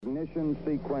Ignition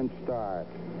sequence start.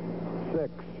 6,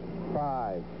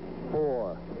 5,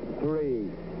 4,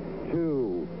 3,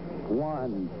 2,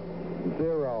 1,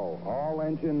 0. All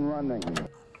engine running.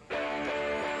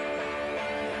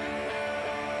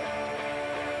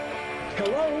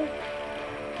 Hello?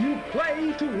 You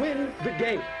play to win the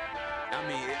game. I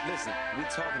mean, listen, we're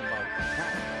talking about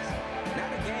practice.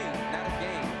 Not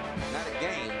a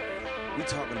game. We're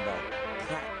talking about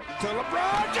practice. To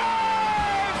LeBron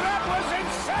James! That was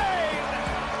insane!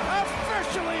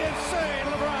 Officially insane,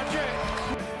 LeBron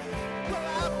James!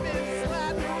 Well, I've been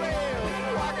sliding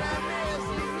around, walking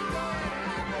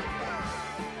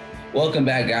Welcome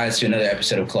back, guys, to another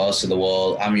episode of Claws to the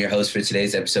Wall. I'm your host for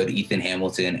today's episode, Ethan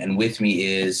Hamilton, and with me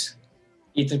is...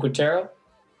 Ethan Quintero.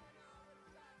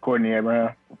 Courtney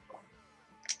Abraham.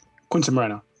 Quinton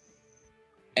Moreno.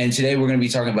 And today we're going to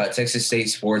be talking about Texas State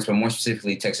sports, but more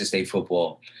specifically Texas State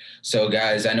football. So,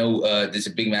 guys, I know there's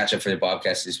a big matchup for the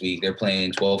Bobcats this week. They're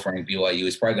playing 12th-ranked BYU.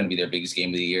 It's probably going to be their biggest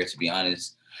game of the year, to be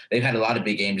honest. They've had a lot of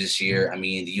big games this year. I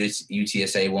mean, the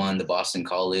UTSA one, the Boston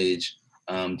College,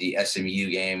 the SMU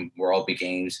game were all big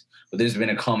games. But there's been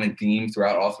a common theme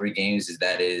throughout all three games is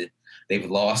that they've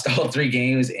lost all three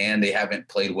games and they haven't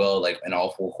played well, like, in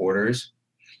all four quarters.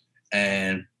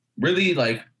 And really,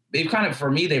 like, they've kind of, for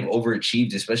me, they've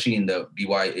overachieved, especially in the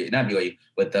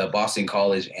but the Boston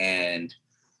College and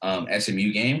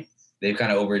SMU game. They've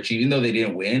kind of overachieved, even though they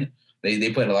didn't win.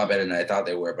 They played a lot better than I thought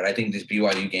they were. But I think this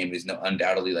BYU game is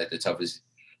undoubtedly like the toughest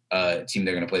team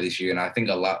they're going to play this year. And I think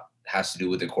a lot has to do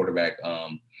with the quarterback,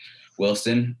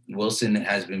 Wilson. Wilson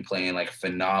has been playing like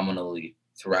phenomenally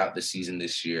throughout the season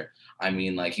this year. I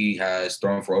mean, like, he has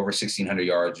thrown for over 1,600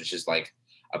 yards, which is like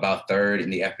about third in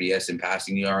the FBS in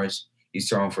passing yards. He's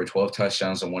thrown for 12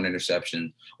 touchdowns and 1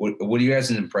 interception. What are you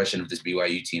guys' impression of this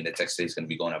BYU team that Texas State is going to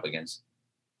be going up against?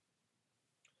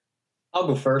 I'll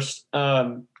go first.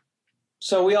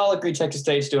 So we all agree Texas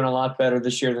State's doing a lot better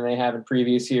this year than they have in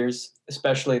previous years,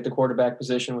 especially at the quarterback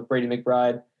position with Brady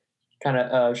McBride kind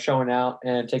of showing out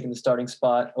and taking the starting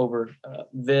spot over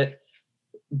Vitt.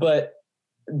 But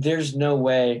there's no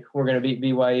way we're going to beat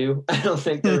BYU. I don't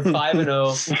think they're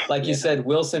 5-0. Like you said,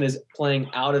 Wilson is playing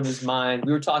out of his mind.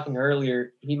 We were talking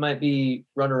earlier, he might be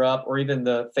runner-up or even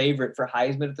the favorite for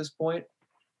Heisman at this point.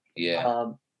 Yeah.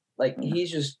 He's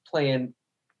just playing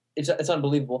 – it's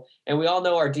unbelievable. And we all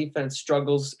know our defense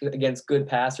struggles against good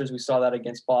passers. We saw that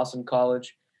against Boston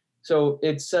College. So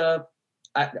it's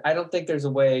I don't think there's a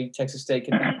way Texas State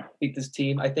can beat this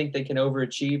team. I think they can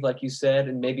overachieve, like you said,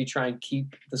 and maybe try and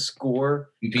keep the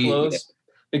score close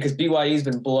because BYU's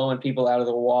been blowing people out of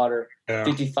the water.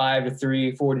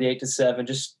 55-3, 48-7,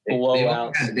 just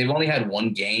blowouts. They've only had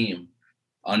one game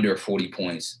under 40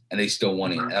 points, and they still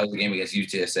won it. That was a game against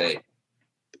UTSA.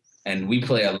 And we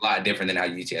play a lot different than how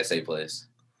UTSA plays.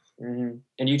 Mm-hmm.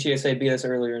 And UTSA beat us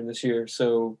earlier in this year,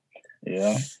 so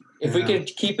yeah. If we can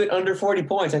keep it under 40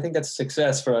 points, I think that's a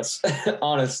success for us,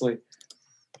 honestly.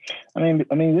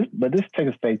 This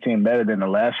Texas State team better than the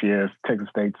last year's Texas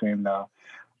State team, though.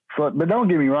 But don't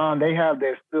get me wrong, they have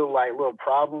their still like little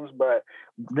problems. But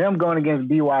them going against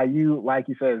BYU, like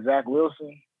you said, Zach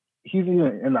Wilson, he's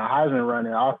even in the Heisman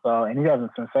running also, and he has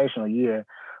a sensational year.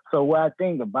 So what I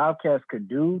think the Bobcats could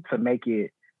do to make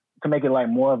it like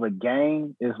more of a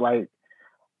game is like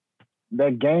their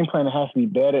game plan has to be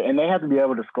better, and they have to be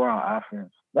able to score on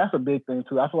offense. That's a big thing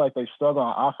too. I feel like they struggle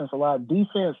on offense a lot.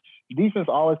 Defense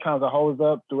always kind of holds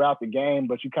up throughout the game,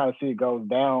 but you kind of see it goes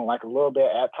down like a little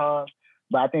bit at times.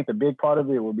 But I think the big part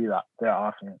of it will be their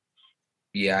offense.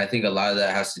 Yeah, I think a lot of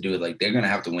that has to do with, like, they're going to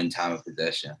have to win time of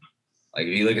possession. Like,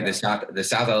 if you look at the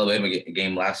South Alabama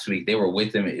game last week, they were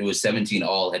with them. It was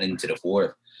 17-all heading into the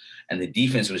fourth, and the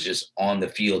defense was just on the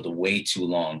field way too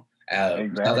long.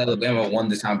 Exactly. South Alabama won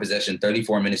the time possession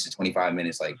 34 minutes to 25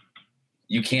 minutes. Like,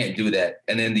 you can't do that.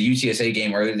 And then the UTSA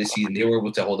game earlier this season, they were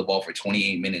able to hold the ball for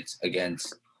 28 minutes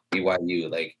against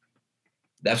BYU. Like,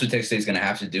 that's what Texas State's going to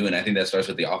have to do, and I think that starts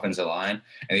with the offensive line.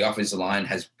 And the offensive line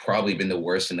has probably been the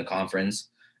worst in the conference.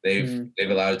 They've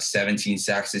allowed 17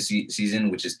 sacks this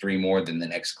season, which is 3 more than the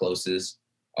next closest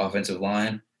offensive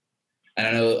line. And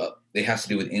I know it has to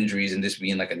do with injuries and this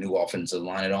being like a new offensive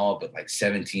line and all, but like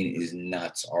 17 is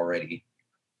nuts already.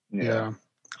 Yeah.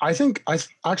 I'm kind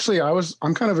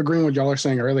of agreeing with y'all are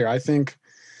saying earlier. I think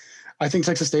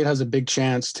Texas State has a big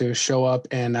chance to show up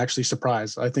and actually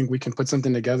surprise. I think we can put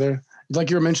something together. Like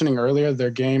you were mentioning earlier, their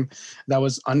game that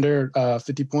was under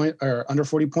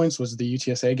 40 points was the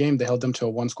UTSA game. They held them to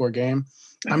a 1-score game.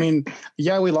 I mean,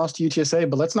 yeah, we lost to UTSA,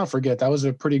 but let's not forget that was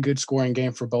a pretty good scoring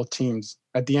game for both teams.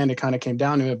 At the end, it kind of came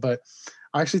down to it, but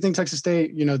I actually think Texas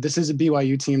State, this is a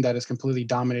BYU team that is completely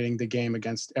dominating the game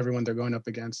against everyone they're going up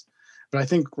against. But I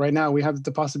think right now we have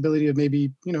the possibility of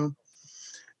maybe,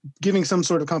 giving some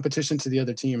sort of competition to the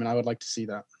other team, and I would like to see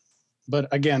that. But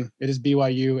again, it is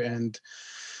BYU, and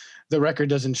the record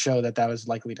doesn't show that was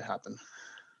likely to happen.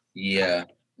 Yeah.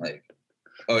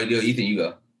 Ethan, you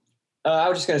go. I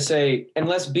was just going to say,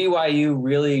 unless BYU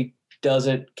really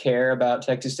doesn't care about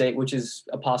Texas State, which is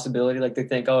a possibility, like they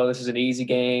think, oh, this is an easy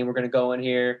game, we're going to go in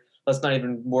here, let's not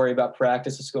even worry about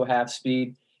practice, let's go half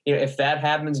speed. If that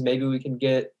happens, maybe we can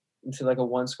get into like a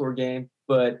one-score game.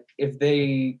 But if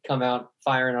they come out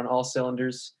firing on all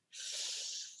cylinders,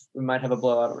 we might have a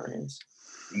blowout on our hands.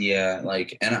 Yeah,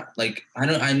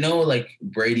 I know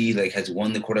Brady has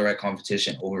won the quarterback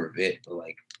competition over Vitt, but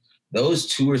those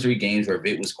 2 or 3 games where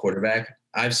Vitt was quarterback,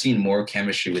 I've seen more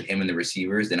chemistry with him and the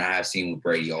receivers than I have seen with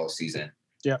Brady all season.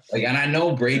 Yeah. And I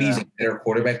know Brady's a better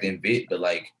quarterback than Vitt, but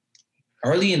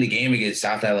early in the game against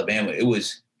South Alabama, it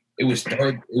was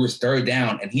third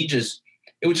down, and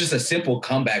it was just a simple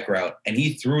comeback route, and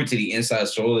he threw it to the inside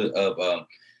shoulder of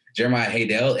Jeremiah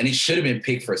Haydell, and it should have been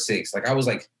picked for 6. I was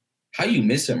like, how you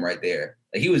miss him right there?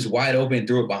 He was wide open,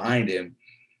 threw it behind him,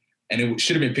 and it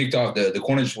should have been picked off. The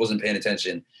corner just wasn't paying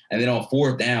attention. And then on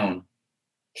 4th down,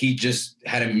 he just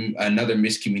had another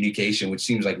miscommunication, which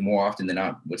seems like more often than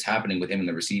not what's happening with him and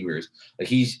the receivers. I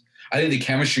think the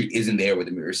chemistry isn't there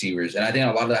with the receivers. And I think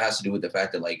a lot of that has to do with the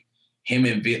fact that him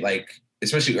and Vitt,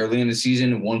 especially early in the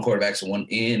season, one quarterback's one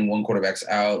in, one quarterback's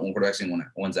out, one quarterback's in,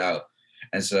 one's out.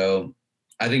 And so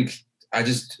I think I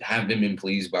just haven't been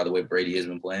pleased by the way Brady has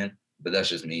been playing, but that's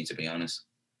just me, to be honest.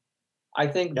 I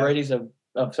think Brady's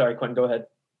sorry, Quentin, go ahead.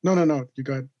 No, you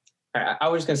go ahead. I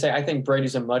was just going to say, I think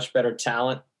Brady's a much better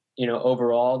talent,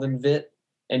 overall than Vitt.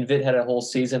 And Vitt had a whole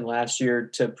season last year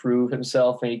to prove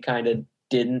himself, and he kind of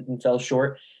didn't and fell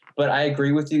short. But I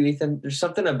agree with you, Ethan. There's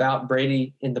something about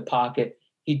Brady in the pocket.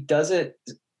 He doesn't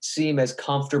seem as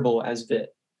comfortable as Vitt.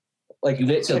 He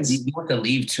wants to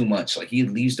leave too much. He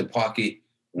leaves the pocket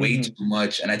way too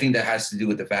much. And I think that has to do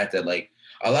with the fact that,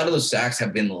 a lot of those sacks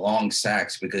have been long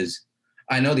sacks because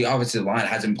I know the offensive line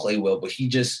hasn't played well, but he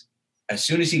just – as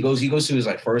soon as he goes to his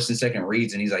first and second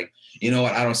reads, and he's like, you know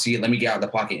what, I don't see it. Let me get out of the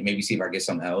pocket and maybe see if I get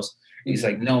something else. He's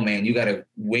like, no, man, you got to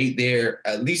wait there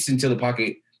at least until the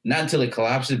pocket, not until it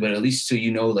collapses, but at least so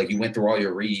you went through all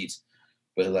your reads.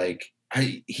 But I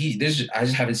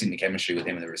just haven't seen the chemistry with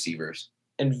him and the receivers.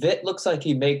 And Vitt looks like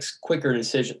he makes quicker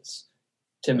decisions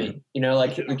to me.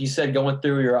 Like you said, going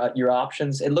through your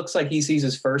options, it looks like he sees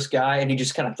his first guy and he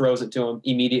just kind of throws it to him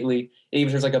immediately. Even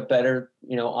if there's a better,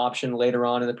 option later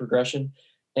on in the progression.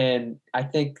 And I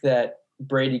think that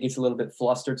Brady gets a little bit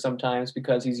flustered sometimes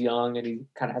because he's young and he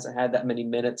kind of hasn't had that many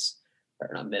minutes, or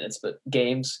not minutes, but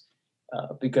games,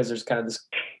 because there's kind of this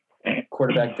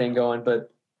quarterback thing going.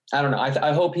 But I don't know.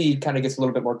 I hope he kind of gets a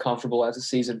little bit more comfortable as the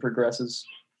season progresses.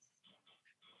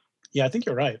 Yeah, I think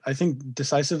you're right. I think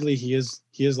decisively he is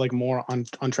more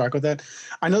on track with that.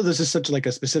 I know this is such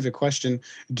a specific question.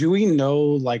 Do we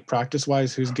know practice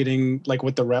wise who's getting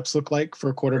what the reps look like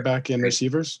for quarterback and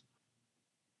receivers?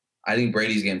 I think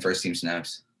Brady's getting first team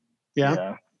snaps.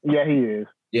 Yeah. Yeah, he is.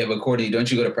 Yeah, but Courtney, don't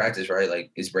you go to practice,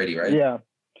 right? It's Brady, right?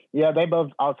 Yeah, they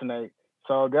both alternate.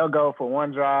 So they'll go for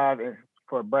one drive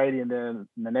for Brady, and then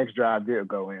the next drive they'll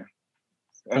go in.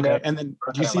 And then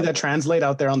do you see that translate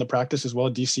out there on the practice as well?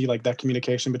 Do you see that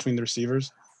communication between the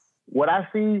receivers? What I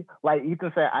see, like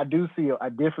Ethan said, I do see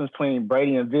a difference between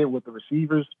Brady and Vitt with the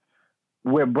receivers.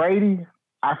 With Brady,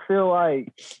 I feel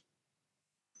like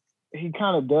he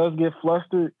kind of does get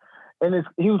flustered, and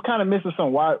he was kind of missing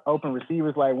some wide open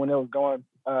receivers, when they was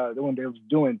when they was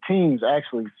doing teams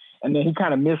actually, and then he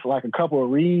kind of missed a couple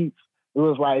of reads. It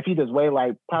was if he just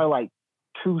waited probably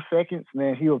 2 seconds,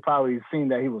 then he would probably seen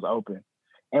that he was open.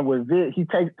 And with Vitt,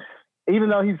 even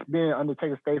though he's been under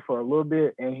Texas State for a little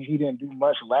bit and he didn't do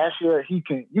much last year, you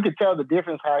could tell the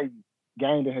difference how he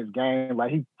gained in his game.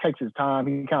 He takes his time,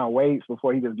 he kind of waits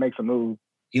before he just makes a move.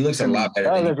 He looks a lot better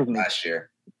than he did last year.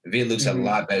 Vitt looks a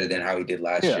lot better than how he did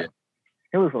last year.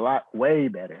 He looks way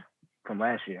better from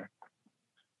last year.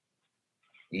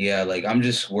 Yeah, I'm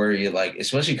just worried,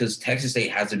 especially because Texas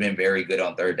State hasn't been very good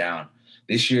on third down.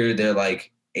 This year, they're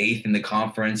 8th in the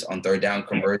conference on third down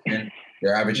conversion.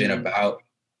 They're averaging about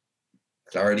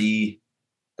 34%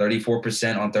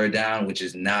 on third down, which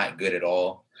is not good at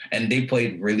all. And they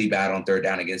played really bad on third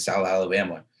down against South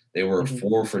Alabama. They were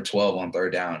 4 for 12 on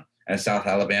third down. And South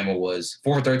Alabama was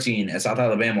 4 for 13. And South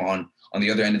Alabama on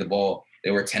the other end of the ball, they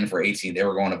were 10 for 18. They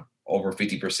were going up over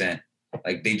 50%.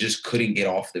 They just couldn't get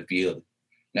off the field.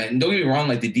 And don't get me wrong,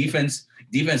 the defense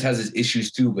has its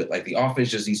issues too, but the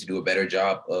offense just needs to do a better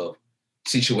job of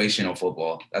situational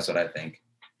football. That's what I think.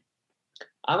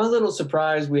 I'm a little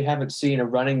surprised we haven't seen a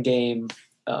running game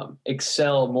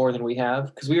excel more than we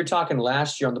have. Because we were talking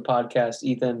last year on the podcast,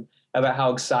 Ethan, about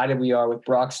how excited we are with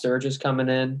Brock Sturgis coming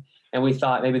in, and we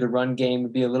thought maybe the run game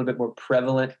would be a little bit more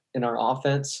prevalent in our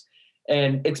offense.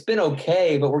 And it's been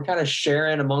okay, but we're kind of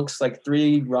sharing amongst like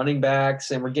 3 running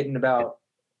backs, and we're getting about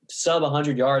sub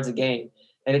 100 yards a game.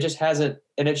 And it just hasn't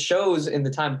 – and it shows in the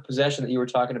time of possession that you were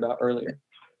talking about earlier.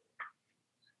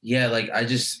 Yeah, like I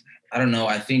don't know.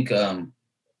 I think that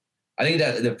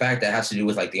the fact that has to do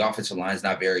with like the offensive line is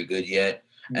not very good yet.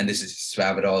 And this is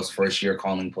Spavital's first year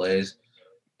calling plays.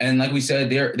 And like we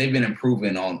said, they've been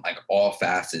improving on like all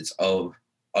facets of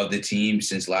the team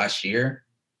since last year.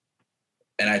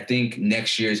 And I think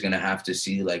next year is going to have to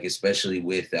see, like, especially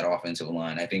with that offensive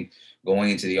line, I think going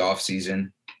into the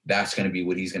offseason, that's going to be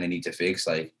what he's going to need to fix.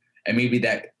 Like, and maybe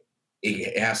that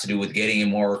it has to do with getting in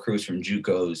more recruits from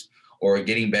JUCOs or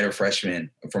getting better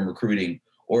freshmen from recruiting,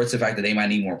 or it's the fact that they might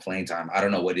need more playing time. I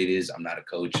don't know what it is. I'm not a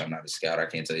coach. I'm not a scout. I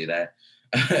can't tell you that.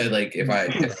 Like if I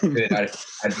could, I'd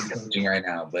be coaching right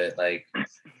now. But like,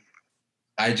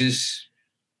 I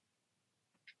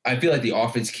feel like the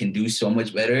offense can do so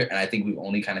much better, and I think we've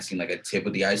only kind of seen like a tip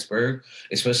of the iceberg,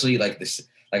 especially like this.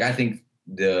 Like I think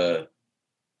the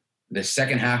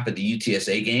second half of the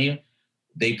UTSA game,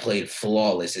 they played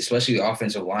flawless, especially the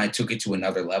offensive line took it to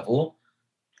another level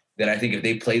that I think if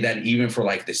they played that even for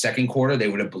like the second quarter, they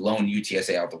would have blown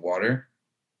UTSA out the water.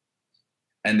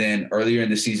 And then earlier in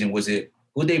the season,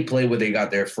 who they play where they got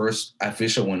their first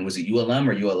official one? Was it ULM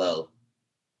or ULL?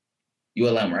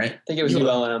 ULM, right? I think it was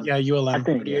ULM. Yeah, ULM.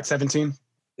 38-17.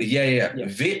 Yeah.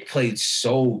 Vic played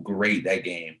so great that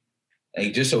game.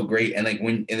 Like just so great. And like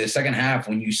when in the second half,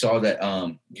 when you saw that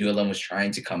ULM was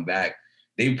trying to come back,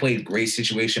 they played great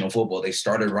situational football. They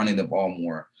started running the ball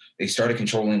more. They started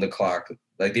controlling the clock.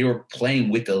 Like they were playing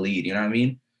with the lead, you know what I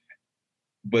mean?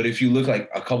 But if you look like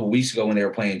a couple weeks ago when they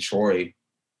were playing Troy,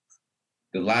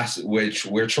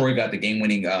 where Troy got the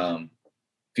game-winning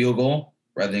field goal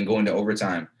rather than going to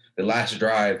overtime, the last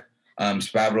drive,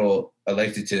 Spavital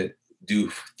elected to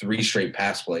do 3 straight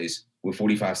pass plays with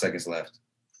 45 seconds left.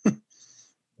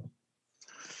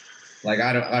 Like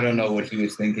I don't know what he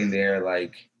was thinking there.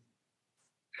 Like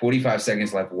 45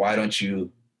 seconds left. Why don't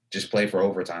you just play for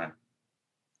overtime?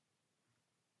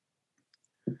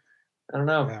 I don't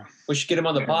know. Yeah. We should get him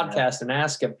on the podcast and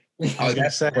ask him.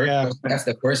 That's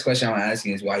the first question I'm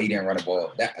asking is why he didn't run a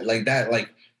ball. I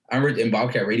remember in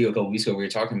Bobcat Radio a couple weeks ago we were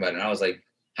talking about it, and I was like,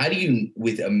 how do you,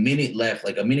 with a minute left,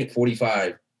 like a minute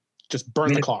 45, just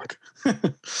burn the clock?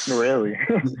 Really?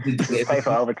 Play for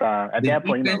overtime. At that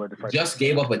point, you know what the just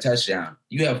gave up a touchdown.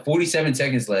 You have 47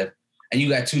 seconds left, and you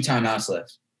got 2 timeouts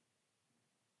left.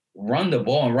 Run the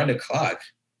ball and run the clock.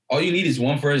 All you need is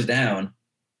 1 first down.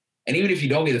 And even if you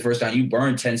don't get the first down, you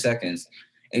burn 10 seconds.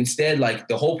 Instead, like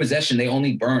the whole possession, they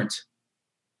only burnt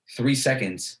 3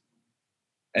 seconds.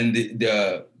 And then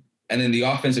the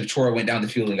offensive Troy went down the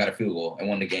field and got a field goal and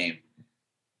won the game.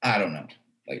 I don't know.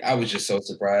 Like I was just so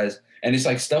surprised. And it's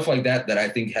like stuff like that I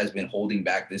think has been holding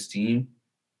back this team.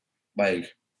 Like,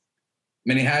 I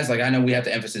mean, it has, like, I know we have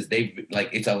to emphasize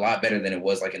it's a lot better than it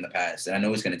was like in the past. And I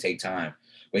know it's going to take time.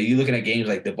 But you're looking at games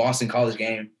like the Boston College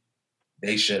game,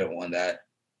 they should have won that.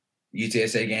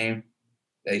 UTSA game,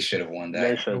 they should have won that.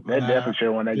 They definitely should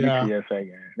have won that UTSA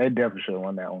game. They definitely should have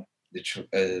won that one.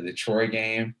 The Troy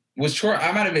game. Was Troy?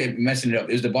 I might have been messing it up.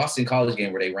 It was the Boston College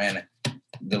game where they ran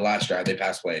the last drive. They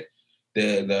passed play.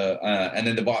 And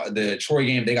then the Troy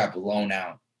game, they got blown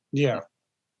out. Yeah.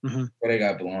 Mm-hmm. They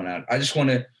got blown out. I just want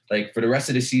to, like, for the rest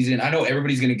of the season, I know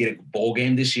everybody's going to get a bowl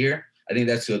game this year. I think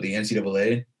that's what the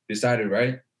NCAA decided,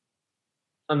 right?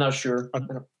 I'm not sure.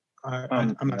 I'm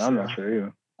not sure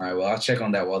either. All right, well, I'll check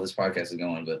on that while this podcast is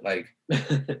going. But like,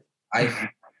 if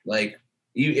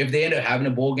they end up having a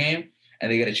bowl game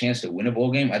and they get a chance to win a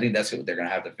bowl game, I think that's what they're gonna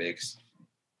have to fix.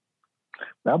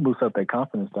 That'll boost up their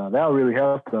confidence down. That'll really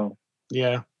help them.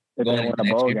 Yeah, if they win a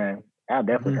bowl game, that'll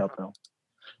definitely help them.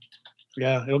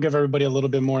 Yeah, it'll give everybody a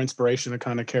little bit more inspiration to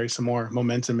kind of carry some more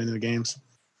momentum into the games.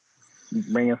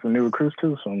 Bring in some new recruits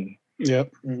too.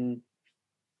 Yep. Mm-hmm.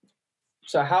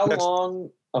 So how long?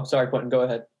 Oh, sorry, Quentin. Go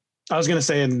ahead. I was going to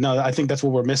say, no, I think that's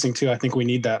what we're missing too. I think we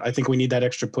need that. I think we need that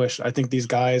extra push. I think these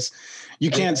guys, you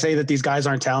can't say that these guys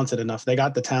aren't talented enough. They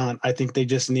got the talent. I think they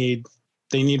just need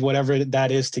whatever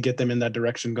that is to get them in that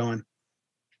direction going.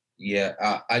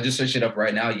 Yeah. I just searched it up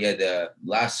right now. Yeah. The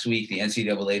last week, the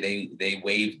NCAA, they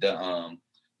waived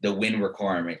the win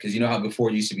requirement. Cause you know how before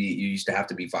you used to have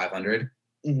to be 500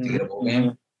 to get a bowl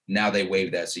game. Now they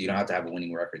waived that. So you don't have to have a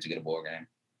winning record to get a bowl game.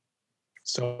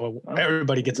 So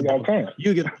everybody gets a bowl game.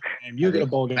 You get a bowl game. You get a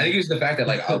bowl game. I think it's the fact that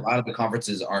like a lot of the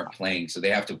conferences aren't playing, so they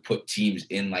have to put teams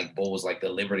in like bowls, like the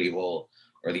Liberty Bowl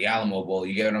or the Alamo Bowl.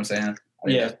 You get what I'm saying? I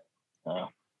think Yeah.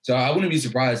 So I wouldn't be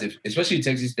surprised if, especially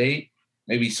Texas State,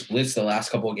 maybe splits the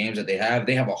last couple of games that they have.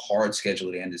 They have a hard schedule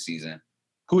at the end of the season.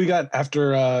 Who we got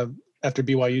after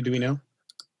BYU? Do we know?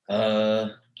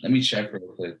 Let me check real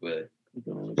quick. But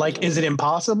Like, is it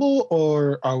impossible,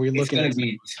 or are we it's looking going at? to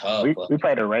be tough. We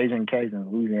played the Raging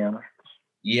Cajuns, Louisiana.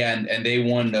 Yeah, and they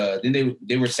won. Then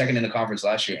they were second in the conference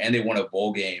last year, and they won a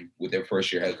bowl game with their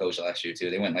first year head coach last year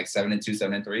too. They went like 7-2,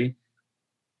 7-3.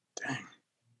 Dang.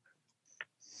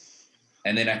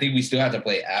 And then I think we still have to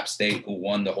play App State, who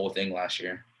won the whole thing last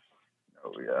year.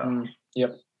 Oh yeah.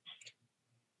 Yep.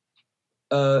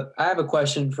 I have a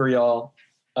question for y'all.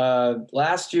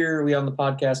 Last year, we on the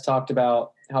podcast talked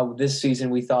about how this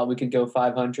season we thought we could go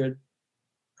 500.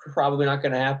 Probably not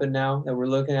going to happen now that we're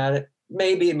looking at it.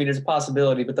 Maybe, I mean, there's a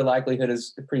possibility, but the likelihood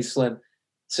is pretty slim.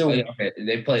 So Okay,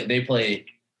 they play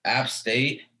App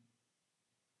State,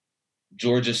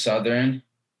 Georgia Southern,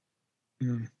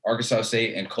 Arkansas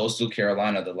State, and Coastal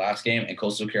Carolina the last game, and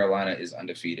Coastal Carolina is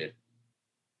undefeated.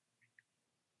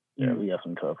 Yeah, we got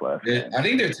some tough last game. I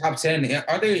think they're top 10.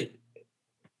 Are they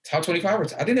top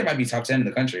 25? I think they might be top 10 in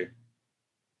the country.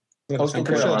 Coastal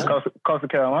Carolina. Coastal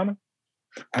Carolina?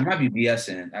 I might be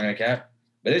BSing. I'm gonna cap.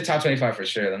 But they're top 25 for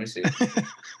sure. Let me see.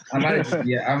 I might have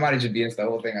just BS the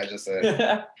whole thing I just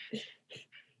said.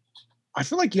 I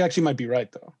feel like you actually might be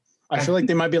right, though. I feel like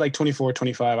they might be like 24,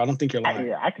 25. I don't think you're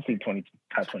lying. I can see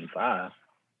top 25.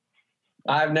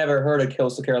 I've never heard of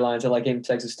Coastal Carolina until I came to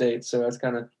Texas State, so that's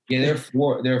kind of They're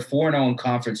 4-0 in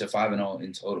conference and 5-0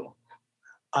 in total.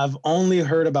 I've only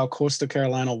heard about Coastal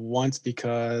Carolina once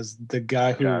because the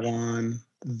guy who won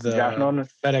the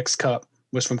FedEx Cup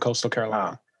was from Coastal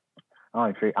Carolina.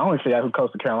 I only see who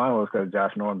Coastal Carolina was because of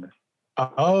Josh Norman.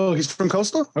 Oh, he's from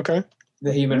Coastal? Okay.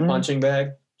 the human punching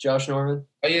bag, Josh Norman.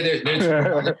 Oh yeah, they're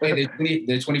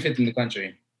 25th in the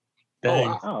country.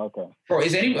 Dang. Oh, okay. Bro,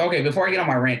 before I get on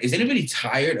my rant, is anybody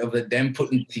tired of them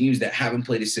putting teams that haven't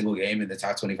played a single game in the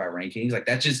top 25 rankings? Like,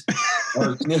 that just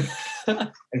irks me.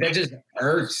 That just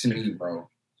irks me, bro.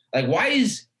 Like,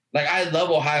 I love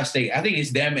Ohio State. I think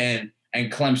it's them and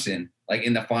Clemson, like,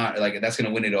 in the font, like, that's going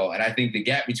to win it all. And I think the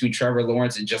gap between Trevor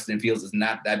Lawrence and Justin Fields is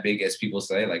not that big as people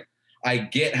say. Like, I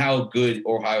get how good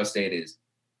Ohio State is,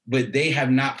 but they have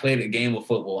not played a game of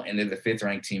football, and they're the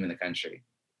 5th-ranked team in the country.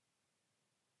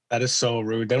 That is so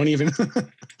rude. They don't even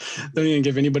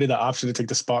give anybody the option to take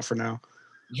the spot for now.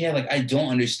 Yeah, like, I don't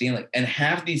understand. Like, and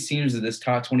half these teams of this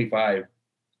top 25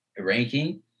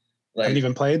 ranking, like, haven't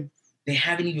even played. They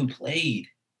haven't even played.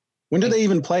 When do they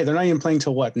even play? They're not even playing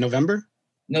till what? November?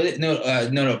 No.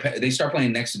 They start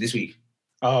playing this week.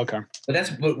 Oh, okay. But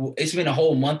it's been a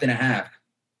whole month and a half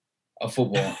of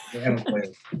football. They haven't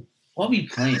played. What are we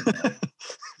playing?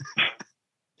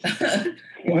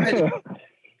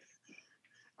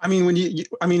 I mean,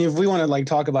 if we want to like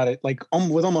talk about it, like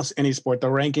with almost any sport, the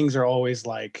rankings are always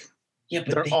like, but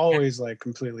they're always like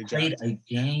completely played jacked. a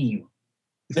game.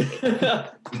 And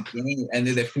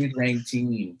they're the 5th-ranked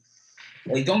team.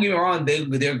 Like, don't get me wrong,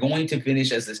 they're going to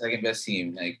finish as the 2nd-best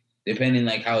team. Like, depending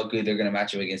like how good they're going to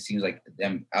match up against teams like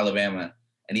them, Alabama,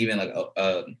 and even like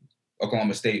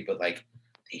Oklahoma State. But like,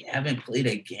 they haven't played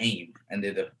a game, and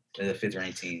they're the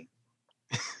 5th-ranked team.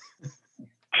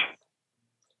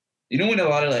 You know, when a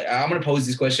lot of I'm going to pose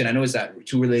this question. I know it's not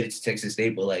too related to Texas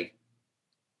State, but like,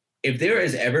 if there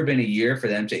has ever been a year for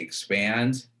them to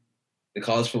expand the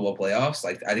college football playoffs,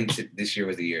 like, I think this year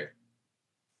was the year.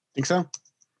 Think so?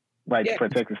 Like, for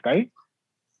Texas State?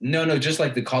 No, just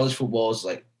like the college football's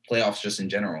like playoffs just in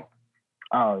general.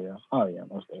 Oh yeah,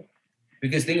 most of it.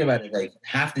 Because think about it,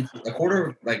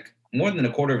 like more than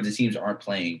a quarter of the teams aren't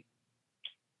playing.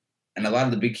 And a lot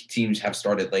of the big teams have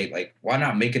started late. Like, why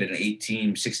not make it an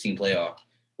 8-team, 16 playoff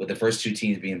with the first 2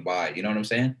 teams being bye? You know what I'm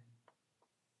saying?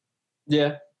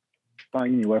 Yeah.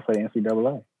 Fine, you need to work for the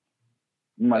NCAA.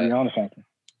 You might be on to something.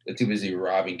 They're too busy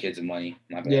robbing kids of money.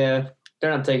 My bad. Yeah, they're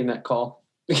not taking that call.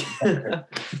 You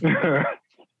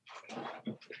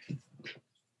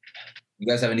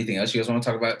guys have anything else you guys want to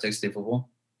talk about Texas State football?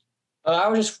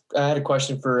 I had a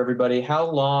question for everybody. How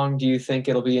long do you think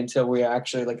it'll be until we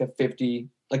actually like a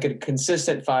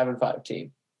consistent 5-5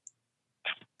 team?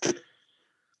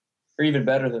 Or even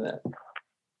better than that?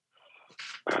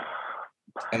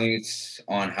 I think it's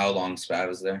on how long Spav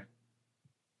is there.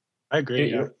 I agree.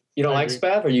 You don't like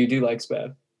Spav, or you do like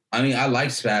Spav? I mean, I like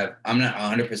Spav. I'm not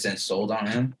 100% sold on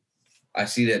him. I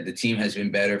see that the team has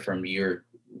been better from year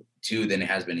 2 than it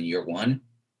has been in year 1.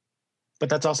 But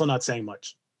that's also not saying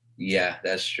much. Yeah,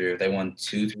 that's true. They won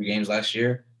 2-3 games last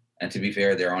year. And to be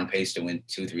fair, they're on pace to win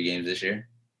 2-3 games this year.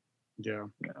 Yeah.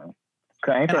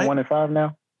 Ain't they 1-5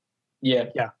 now?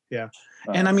 Yeah. Yeah.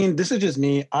 And I mean, this is just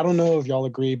me. I don't know if y'all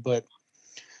agree, but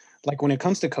like when it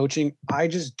comes to coaching, I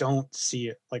just don't see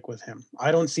it like with him.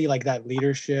 I don't see like that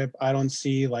leadership. I don't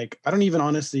even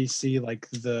honestly see like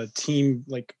the team,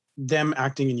 like them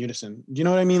acting in unison. Do you know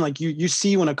what I mean? Like you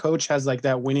see when a coach has like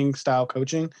that winning style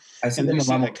coaching. I see them a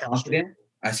lot more confident.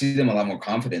 I see them a lot more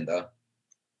confident though.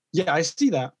 Yeah, I see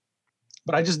that.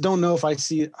 But I just don't know if I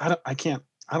see I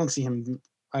don't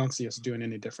see us doing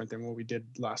any different than what we did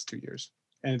last 2 years.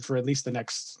 And for at least the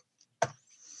next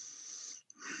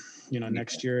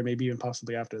next year, maybe even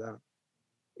possibly after that.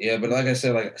 Yeah, but like I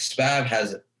said, like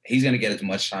Spav he's gonna get as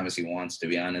much time as he wants, to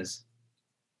be honest.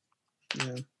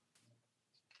 Yeah.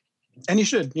 And you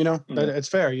should, it's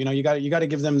fair. You got to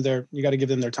give them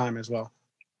their time as well.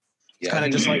 Yeah, kind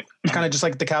of just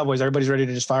like the Cowboys. Everybody's ready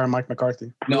to just fire Mike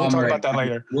McCarthy. No, we'll talk about that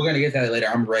later. We're gonna get that later.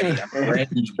 I'm ready.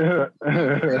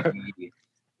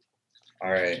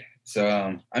 All right.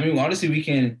 So I mean, honestly,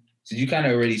 since you kind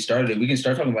of already started it, we can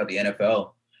start talking about the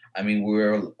NFL. I mean,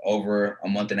 we're over a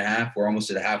month and a half. We're almost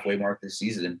at the halfway mark this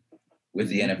season with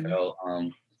the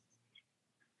NFL.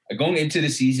 Going into the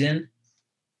season,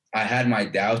 I had my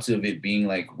doubts of it being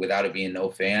like without it being no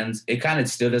fans. It kind of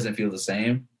still doesn't feel the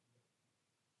same,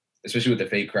 especially with the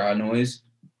fake crowd noise.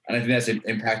 And I think that's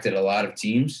impacted a lot of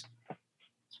teams.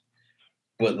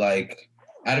 But like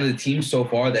out of the teams so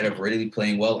far that have really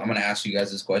playing well, I'm going to ask you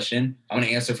guys this question. I'm going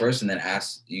to answer first and then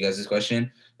ask you guys this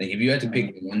question. Like if you had to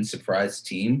pick one surprise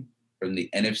team from the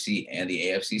NFC and the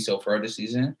AFC so far this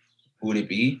season, who would it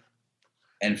be?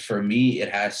 And for me, it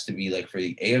has to be like for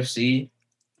the AFC,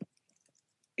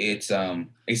 it's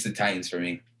the Titans for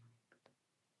me.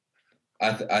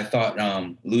 I thought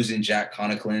losing Jack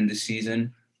Conklin this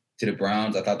season to the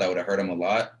Browns, I thought that would have hurt him a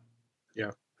lot.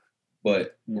 Yeah.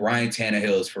 But Ryan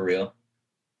Tannehill is for real.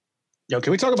 Yo,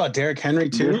 can we talk about Derrick Henry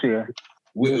too?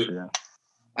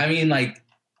 I mean, like,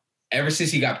 ever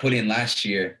since he got put in last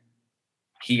year,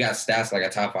 he got stats like a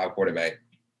top 5 quarterback.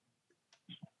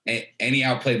 And he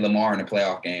outplayed Lamar in a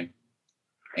playoff game.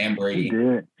 And Brady.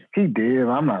 He did.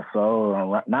 I'm not sold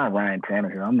on not Ryan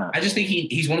Tannehill. I just think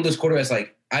he's one of those quarterbacks.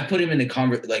 Like I put him in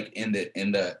the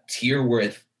in the tier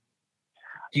with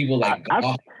people like Goff.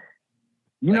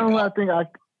 I think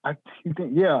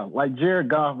like Jared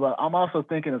Goff, but I'm also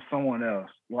thinking of someone else.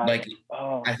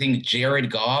 I think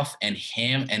Jared Goff and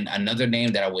him, and another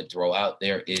name that I would throw out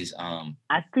there is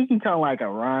I think he's kind of like a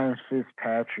Ryan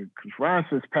Fitzpatrick, because Ryan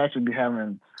Fitzpatrick be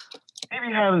having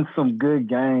some good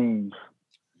games,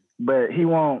 but he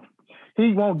won't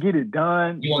get it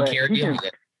done. He won't carry you.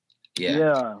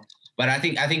 Yeah. But I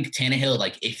think Tannehill,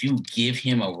 like if you give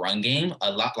him a run game, a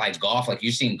lot like Goff, like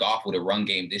you're seeing Goff with a run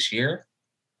game this year,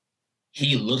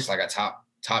 he looks like a top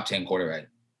 10 quarterback.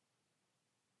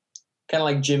 Kind of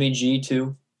like Jimmy G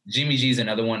too. Jimmy G is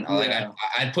another one. Yeah.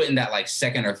 I'd put in that like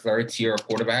second or third tier of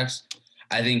quarterbacks.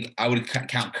 I think I would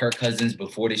count Kirk Cousins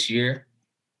before this year,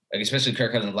 like especially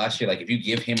Kirk Cousins last year. Like if you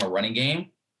give him a running game,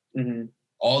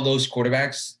 all those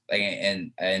quarterbacks, like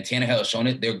and Tannehill has shown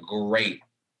it, they're great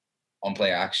on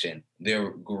play action. They're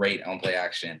great on play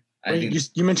action.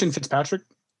 You mentioned Fitzpatrick?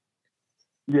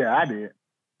 Yeah, I did.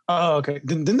 Oh, okay.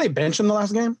 Didn't they bench him the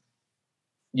last game?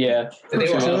 Yeah. They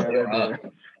were up.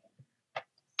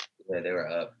 Yeah, they were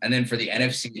up. And then for the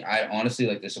NFC, I honestly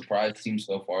like the surprise team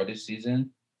so far this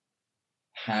season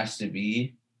has to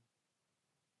be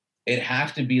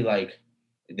like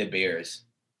the Bears.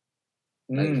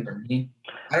 Like for me,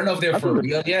 I don't know if they're for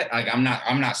real yet. Like I'm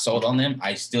not sold on them.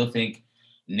 I still think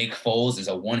Nick Foles is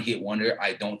a one-hit wonder.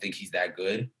 I don't think he's that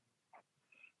good.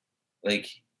 Like,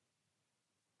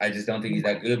 I just don't think he's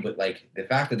that good. But like the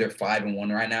fact that they're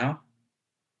 5-1 right now,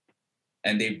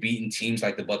 and they've beaten teams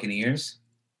like the Buccaneers,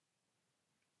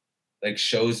 like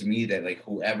shows me that like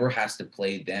whoever has to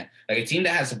play them, like a team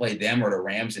that has to play them or the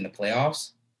Rams in the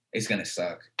playoffs, is gonna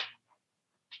suck.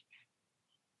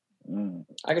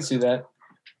 I can see that.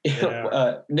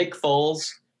 Yeah. Nick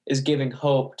Foles is giving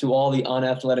hope to all the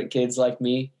unathletic kids like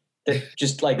me that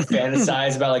just like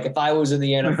fantasize about like if I was in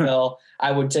the NFL,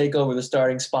 I would take over the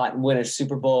starting spot and win a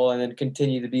Super Bowl and then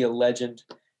continue to be a legend.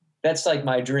 That's like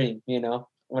my dream,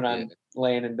 when I'm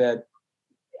laying in bed.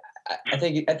 I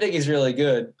think he's really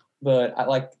good, but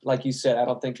like you said, I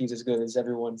don't think he's as good as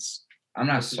everyone's. I'm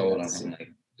not sold on him,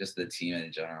 like just the team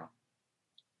in general.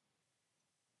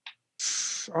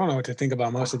 I don't know what to think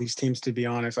about most of these teams, to be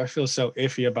honest. I feel so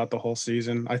iffy about the whole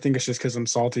season. I think it's just because I'm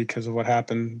salty because of what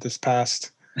happened this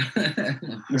past. I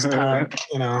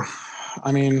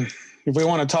mean, if we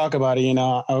want to talk about it,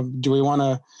 do we want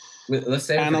to let's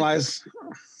say analyze?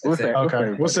 We'll say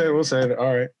it.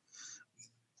 All right.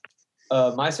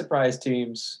 My surprise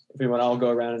teams, if we want to all go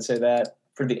around and say that,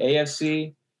 for the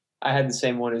AFC, I had the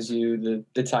same one as you,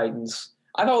 the Titans.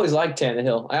 I've always liked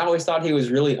Tannehill. I always thought he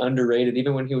was really underrated,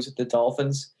 even when he was with the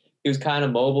Dolphins. He was kind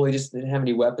of mobile. He just didn't have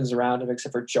any weapons around him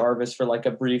except for Jarvis for like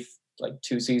a brief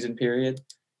 2-season period.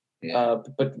 Yeah.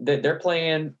 But they're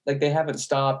playing like they haven't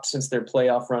stopped since their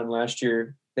playoff run last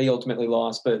year. They ultimately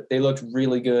lost, but they looked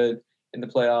really good in the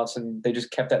playoffs, and they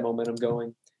just kept that momentum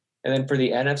going. And then for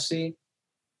the NFC,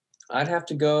 I'd have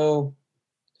to go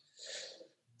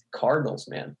Cardinals,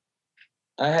 man.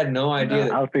 I had no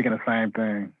idea. I was thinking the same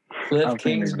thing. Cliff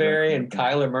Kingsbury and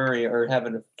Kyler Murray are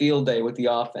having a field day with the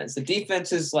offense. The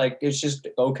defense is it's just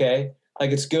okay.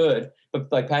 It's good.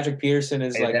 But Patrick Peterson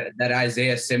is that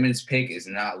Isaiah Simmons pick is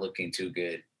not looking too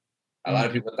good. A lot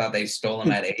of people thought they stole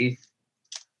him at 8th.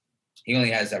 He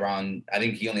only has I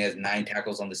think he only has 9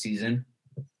 tackles on the season.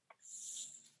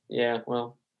 Yeah,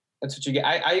 well, that's what you get.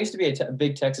 I used to be a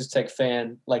big Texas Tech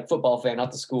fan, football fan,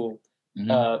 not the school.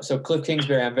 Mm-hmm. So Cliff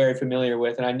Kingsbury, I'm very familiar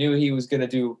with, and I knew he was going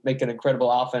to make an incredible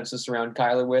offense to surround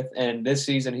Kyler with. And this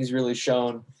season, he's really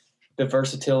shown the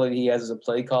versatility he has as a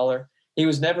play caller. He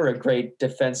was never a great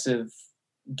defensive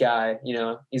guy.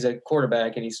 He's a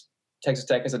quarterback, and Texas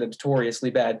Tech has a notoriously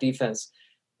bad defense.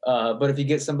 But if you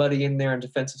get somebody in there on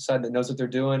defensive side that knows what they're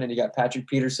doing, and you got Patrick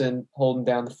Peterson holding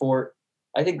down the fort,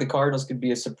 I think the Cardinals could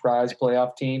be a surprise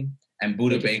playoff team. And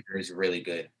Buda Baker is really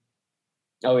good.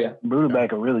 Oh, yeah. Buda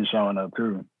Baker really showing up,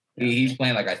 too. He's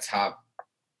playing like a top.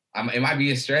 It might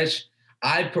be a stretch.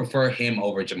 I prefer him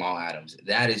over Jamal Adams.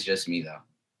 That is just me,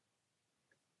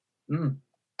 though.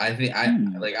 I think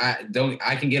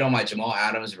I can get on my Jamal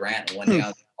Adams rant one day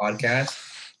on the podcast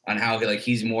on how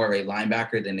he's more of a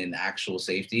linebacker than an actual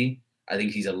safety. I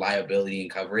think he's a liability in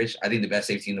coverage. I think the best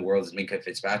safety in the world is Minkah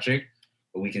Fitzpatrick,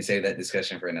 but we can save that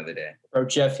discussion for another day. Or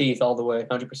Jeff Heath all the way,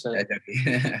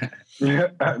 100%.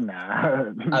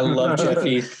 Nah. I love Jeff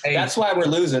Heath. Hey, that's why we're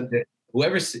losing.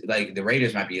 Whoever's the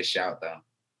Raiders might be a shout though.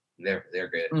 They're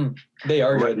good. They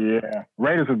are good. Yeah,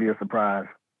 Raiders would be a surprise.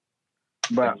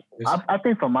 But I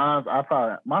think for mine,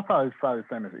 my thought is probably the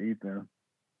same as Ethan,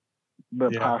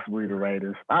 but possibly the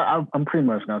Raiders. I'm pretty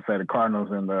much gonna say the Cardinals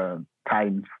and the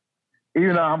Titans.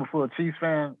 Even though I'm a full Chiefs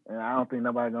fan, and I don't think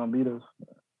nobody's gonna beat us.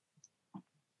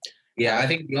 Yeah, I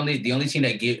think the only team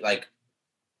that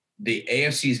the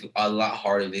AFC is a lot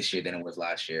harder this year than it was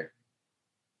last year.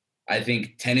 I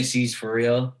think Tennessee's for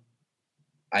real.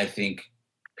 I think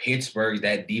Pittsburgh,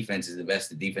 that defense is the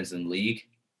best defense in the league.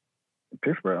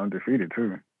 Pittsburgh undefeated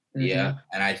too. Yeah,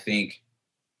 and I think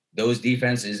those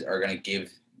defenses are going to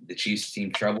give the Chiefs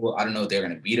team trouble. I don't know if they're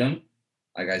going to beat them.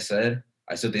 Like I said,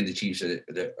 I still think the Chiefs are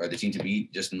the team to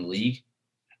beat just in the league.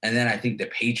 And then I think the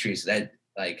Patriots, I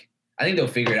think they'll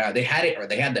figure it out. They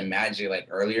had the magic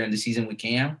earlier in the season with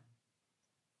Cam.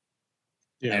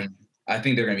 Yeah. And I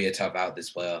think they're going to be a tough out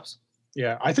this playoffs.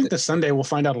 Yeah, I think this Sunday we'll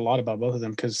find out a lot about both of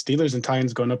them because Steelers and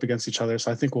Titans going up against each other.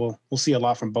 So I think we'll see a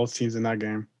lot from both teams in that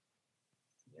game.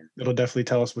 It'll definitely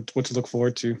tell us what to look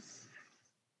forward to.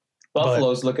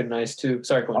 Buffalo's looking nice too.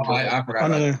 Sorry, Quentin. I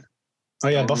forgot. Oh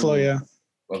yeah, Buffalo. Yeah,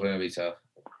 Buffalo gonna be tough.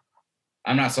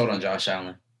 I'm not sold on Josh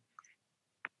Allen.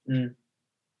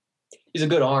 He's a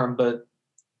good arm, but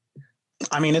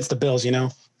I mean, it's the Bills,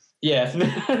 Yeah,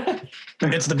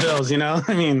 it's the Bills,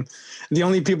 I mean, the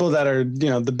only people that are,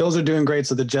 the Bills are doing great,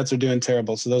 so the Jets are doing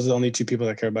terrible. So those are the only two people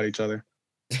that care about each other.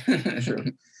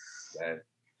 True.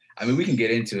 I mean, we can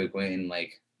get into it, Quentin.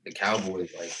 The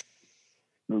Cowboys,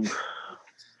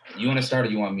 you want to start or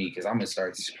you want me? Because I'm gonna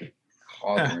start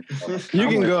hogging. You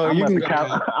can go. I'm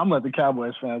let the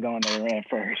Cowboys fans go on the rant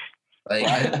first.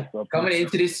 Coming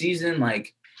into this season,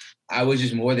 I was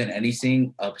just more than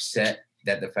anything upset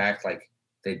that the fact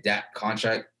that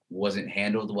contract wasn't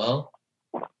handled well.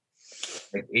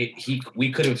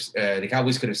 We could have the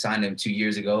Cowboys could have signed him 2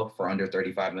 years ago for under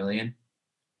 $35 million,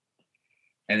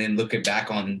 and then looking back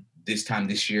on this time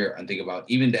this year and think about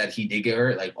even that he did get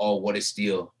hurt, what a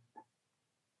steal.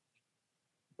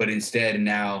 But instead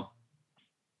now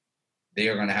they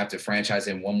are going to have to franchise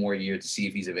him one more year to see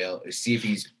if he's available, see if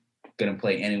he's going to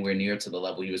play anywhere near to the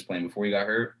level he was playing before he got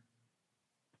hurt.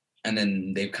 And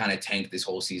then they've kind of tanked this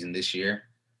whole season this year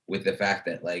with the fact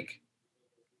that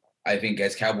I think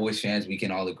as Cowboys fans, we can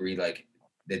all agree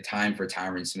the time for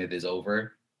Tyron Smith is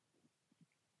over.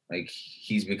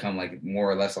 He's become more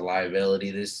or less a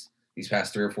liability these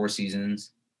past 3 or 4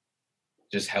 seasons.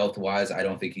 Just health wise, I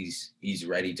don't think he's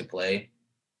ready to play.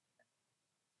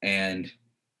 And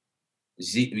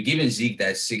giving Zeke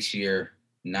that 6-year,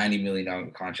 $90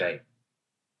 million contract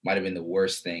might have been the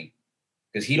worst thing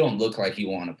because he don't look like he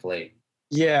want to play.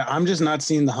 Yeah, I'm just not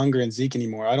seeing the hunger in Zeke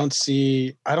anymore. I don't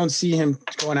see him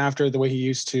going after it the way he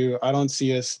used to. I don't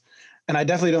see us. And I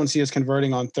definitely don't see us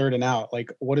converting on 3rd and out.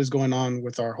 Like, what is going on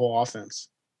with our whole offense?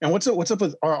 And what's up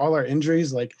with all our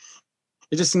injuries? Like,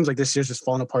 it just seems like this year's just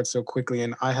falling apart so quickly.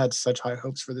 And I had such high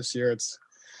hopes for this year. It's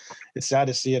sad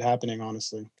to see it happening,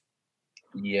 honestly.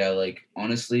 Yeah, like,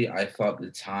 honestly, I thought the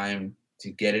time to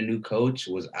get a new coach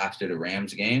was after the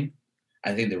Rams game.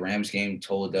 I think the Rams game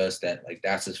told us that, like,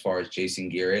 that's as far as Jason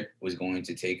Garrett was going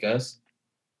to take us.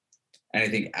 And I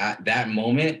think at that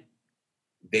moment,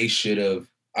 they should have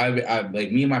 – I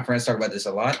like, me and my friends talk about this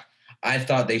a lot. I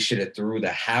thought they should have threw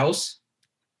the house.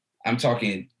 I'm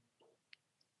talking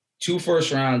 2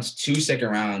 first rounds, 2 second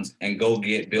rounds, and go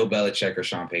get Bill Belichick or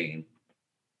Sean Payton.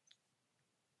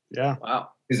 Yeah.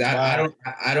 Wow. Because I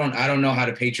don't know how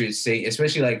the Patriots say,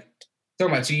 especially like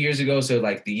talking about 2 years ago. So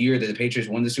like the year that the Patriots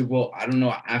won the Super Bowl, I don't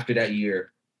know after that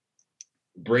year,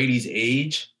 Brady's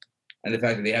age and the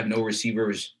fact that they have no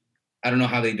receivers, I don't know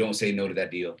how they don't say no to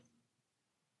that deal.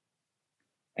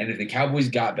 And if the Cowboys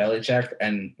got Belichick,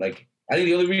 and like I think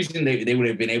the only reason they would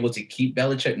have been able to keep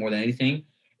Belichick more than anything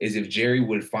is if Jerry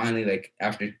would finally, like,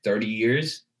 after 30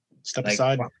 years, Step like,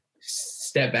 aside.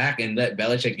 step back and let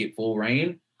Belichick get full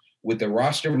reign. With the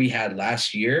roster we had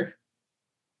last year,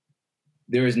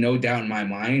 there is no doubt in my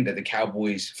mind that the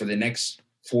Cowboys for the next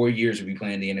 4 years will be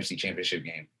playing the NFC Championship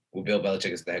game with Bill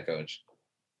Belichick as the head coach.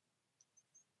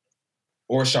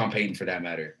 Or Sean Payton, for that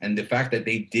matter. And the fact that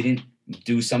they didn't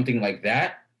do something like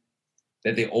that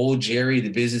the old Jerry, the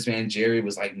businessman Jerry,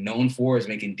 was like known for, is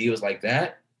making deals like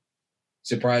that,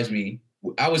 surprised me.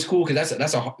 I was cool because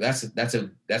that's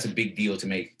a big deal to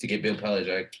make, to get Bill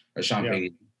Belichick or Sean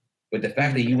Payton. But the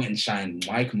fact that you went and signed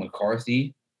Mike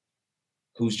McCarthy,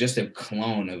 who's just a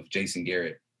clone of Jason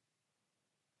Garrett,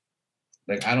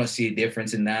 like, I don't see a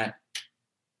difference in that.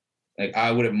 Like,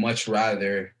 I would have much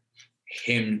rather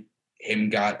him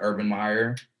got Urban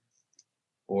Meyer,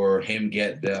 or him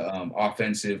get the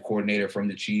offensive coordinator from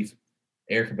the Chiefs,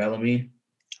 Eric Bellamy.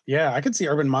 Yeah, I could see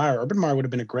Urban Meyer. Urban Meyer would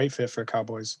have been a great fit for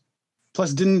Cowboys.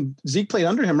 Plus, didn't Zeke play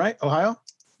under him, right? Ohio?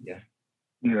 Yeah.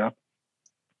 Yeah.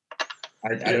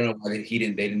 I don't know why they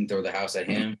didn't throw the house at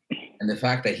him. And the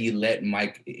fact that he let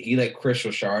Chris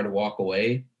Richard walk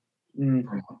away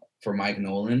for Mike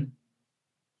Nolan.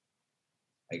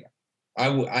 Like,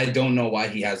 I don't know why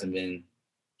he hasn't been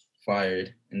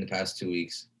fired in the past 2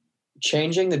 weeks.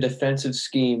 Changing the defensive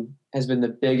scheme has been the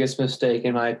biggest mistake,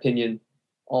 in my opinion,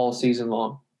 all season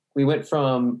long. We went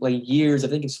from, like, years, I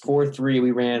think it's 4-3,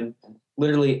 we ran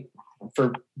literally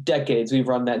for decades, we've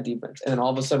run that defense. And then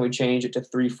all of a sudden we change it to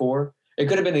 3-4. It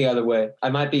could have been the other way. I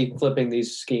might be flipping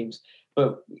these schemes.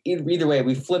 But either way,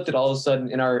 we flipped it all of a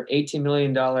sudden in our $18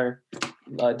 million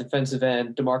defensive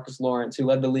end, DeMarcus Lawrence, who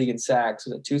led the league in sacks.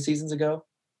 Was it 2 seasons ago?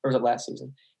 Or was it last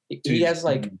season? He has,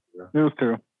 like, It was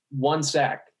 2. 1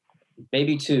 sack,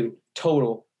 maybe 2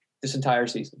 total this entire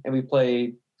season. And we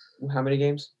played how many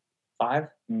games? 5?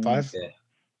 5?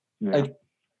 Yeah. Like,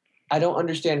 I don't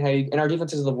understand how and our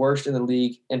defense is the worst in the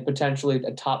league and potentially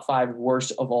a top 5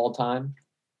 worst of all time.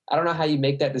 I don't know how you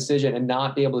make that decision and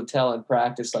not be able to tell in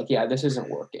practice, like, yeah, this isn't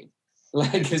working.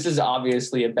 Like, this is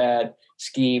obviously a bad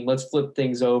scheme. Let's flip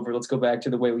things over. Let's go back to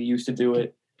the way we used to do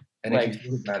it. And if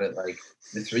you think about it, like,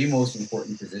 the 3 most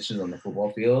important positions on the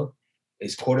football field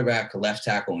is quarterback, left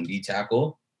tackle, and D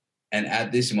tackle. And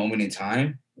at this moment in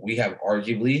time, we have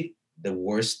arguably the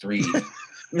worst 3.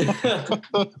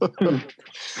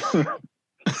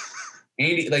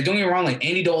 Andy, like, don't get me wrong, like,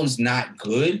 Andy Dalton's not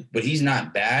good, but he's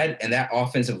not bad, and that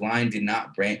offensive line did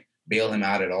not bail him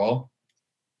out at all.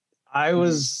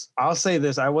 I'll say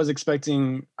this, I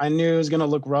knew it was going to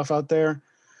look rough out there,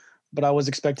 but I was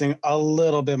expecting a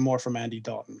little bit more from Andy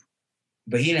Dalton.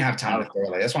 But he didn't have time to throw.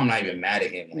 Like, that's why I'm not even mad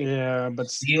at him. Like, yeah,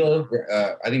 but Steele,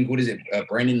 I think, what is it?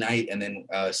 Brandon Knight, and then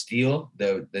Steele,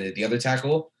 the other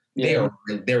tackle. Yeah.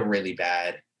 They're really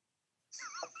bad.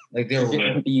 Like, they're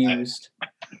really abused.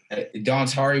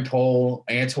 Dontari Poe,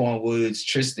 Antoine Woods,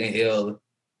 Tristan Hill,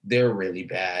 they're really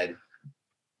bad.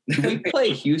 Did we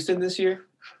play Houston this year?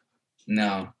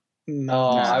 No.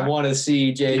 I want to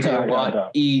see JJ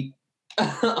Watt eat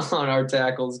on our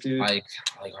tackles, dude. Like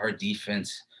our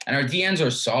defense. And our DNs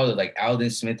are solid. Like, Alden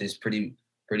Smith is pretty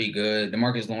good.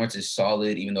 DeMarcus Lawrence is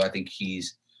solid, even though I think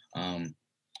he's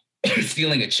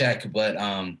stealing a check. But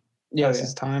it's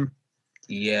his time.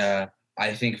 Yeah,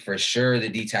 I think for sure the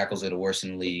D tackles are the worst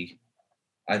in the league.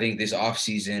 I think this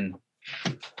offseason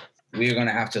we are going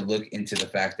to have to look into the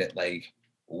fact that, like,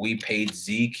 we paid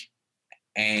Zeke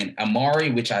and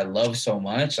Amari, which I love so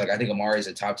much. Like, I think Amari is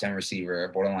a top 10 receiver,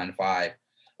 borderline 5.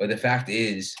 But the fact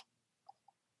is,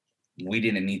 we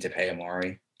didn't need to pay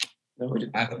Amari. No, we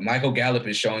didn't. Michael Gallup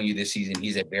is showing you this season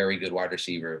he's a very good wide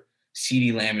receiver.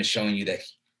 CeeDee Lamb is showing you that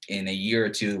in a year or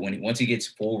two, once he gets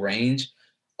full range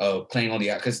of playing on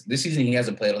the out, because this season he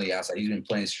hasn't played on the outside. He's been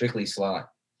playing strictly slot.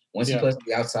 Once he plays on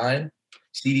the outside,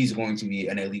 CD is going to be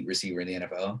an elite receiver in the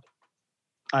NFL.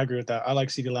 I agree with that. I like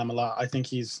CeeDee Lamb a lot. I think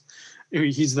he's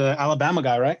the Alabama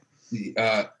guy, right?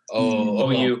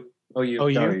 OU.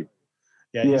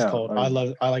 Yeah, he's cold. I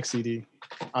like CD.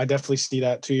 I definitely see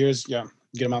that 2 years. Yeah,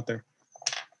 get him out there.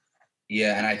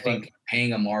 Yeah, and I think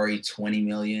paying Amari $20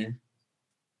 million.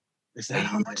 Is that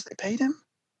how much they paid him?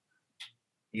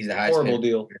 He's the highest horrible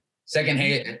deal. Second,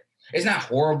 it's not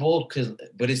horrible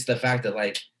but it's the fact that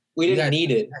like we didn't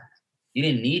need it. You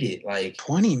didn't need it. Like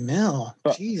 $20 million.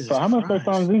 Jesus. So how much they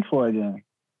signed Zeke for again?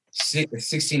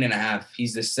 16.5.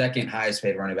 He's the second highest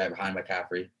paid running back behind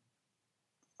McCaffrey.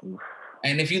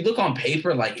 And if you look on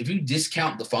paper, like if you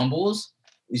discount the fumbles,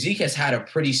 Zeke has had a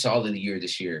pretty solid year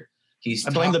this year.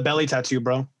 I blame the belly tattoo,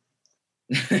 bro.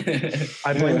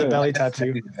 I blame the belly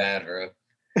tattoo. That's bad, bro.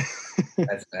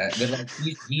 That's bad. But like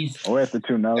he's at the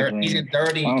 2 nose. He's in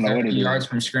 30 yards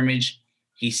from scrimmage.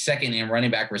 He's second in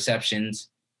running back receptions.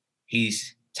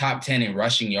 He's top 10 in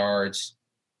rushing yards.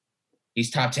 He's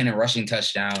top 10 in rushing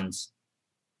touchdowns.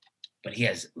 But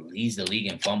he's the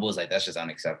league in fumbles. Like that's just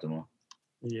unacceptable.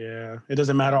 Yeah, it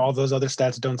doesn't matter. All those other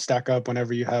stats don't stack up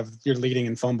whenever you're leading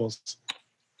in fumbles.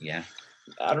 Yeah.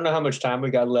 I don't know how much time we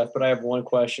got left, but I have one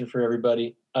question for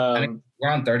everybody. I think we're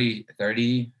on 30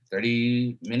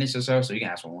 minutes or so you can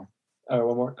ask one more. All right,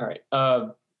 one more. All right.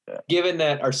 Given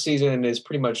that our season is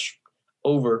pretty much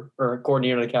over, or according to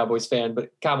you're not a Cowboys fan,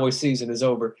 but Cowboys season is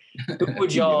over, who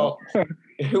would y'all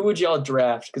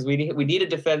draft? Because we need a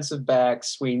defensive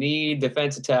backs, we need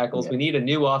defensive tackles, we need a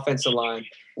new offensive line.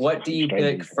 What do you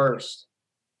pick first?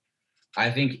 I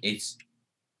think it's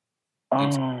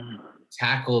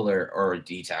tackle or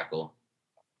D tackle.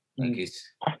 Like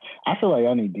I feel like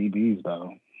I need DBs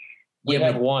though. We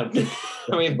have one.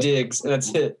 We have Diggs, and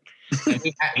that's it. And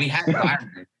we had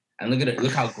Byron, and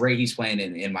look how great he's playing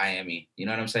in Miami. You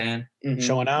know what I'm saying? Mm-hmm.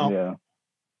 Showing out. Yeah.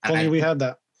 If only we had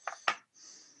that.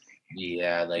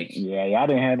 Yeah, like I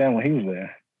didn't have that when he was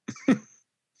there.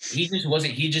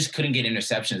 He just couldn't get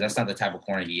interceptions. That's not the type of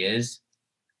corner he is.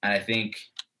 And I think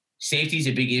safety's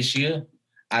a big issue.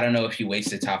 I don't know if he waits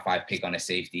the top 5 pick on a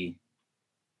safety.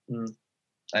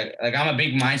 Like I'm a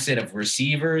big mindset of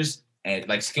receivers and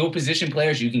like skill position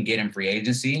players. You can get in free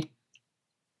agency.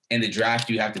 In the draft,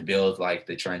 you have to build like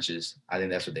the trenches. I think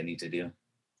that's what they need to do.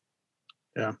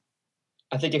 Yeah.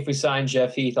 I think if we sign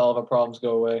Jeff Heath, all of our problems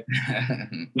go away.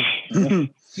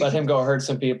 Let him go hurt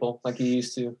some people like he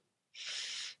used to.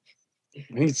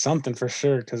 We need something for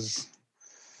sure because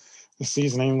the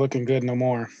season ain't looking good no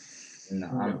more.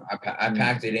 No, I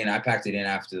packed it in. I packed it in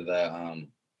after the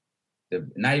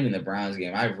not even the Browns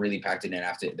game. I really packed it in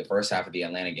after the first half of the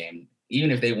Atlanta game. Even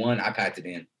if they won, I packed it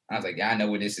in. I was like, yeah, I know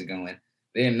where this is going.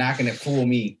 They're not going to fool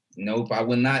me. Nope, I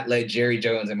will not let Jerry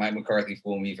Jones and Mike McCarthy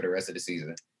fool me for the rest of the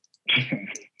season.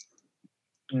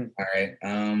 All right.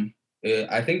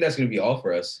 I think that's going to be all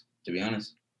for us, to be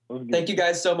honest. Thank you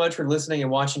guys so much for listening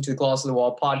and watching to the Claws of the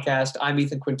Wall podcast. I'm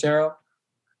Ethan Quintero.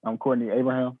 I'm Courtney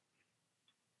Abraham.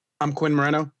 I'm Quinn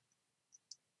Moreno.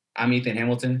 I'm Ethan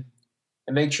Hamilton.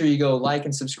 And make sure you go like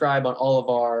and subscribe on all of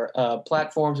our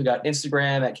platforms. We got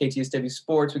Instagram at KTSW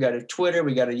Sports. We got a Twitter.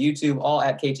 We got a YouTube, all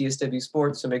at KTSW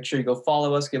Sports. So make sure you go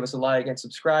follow us, give us a like, and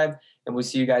subscribe. And we'll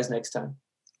see you guys next time.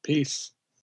 Peace.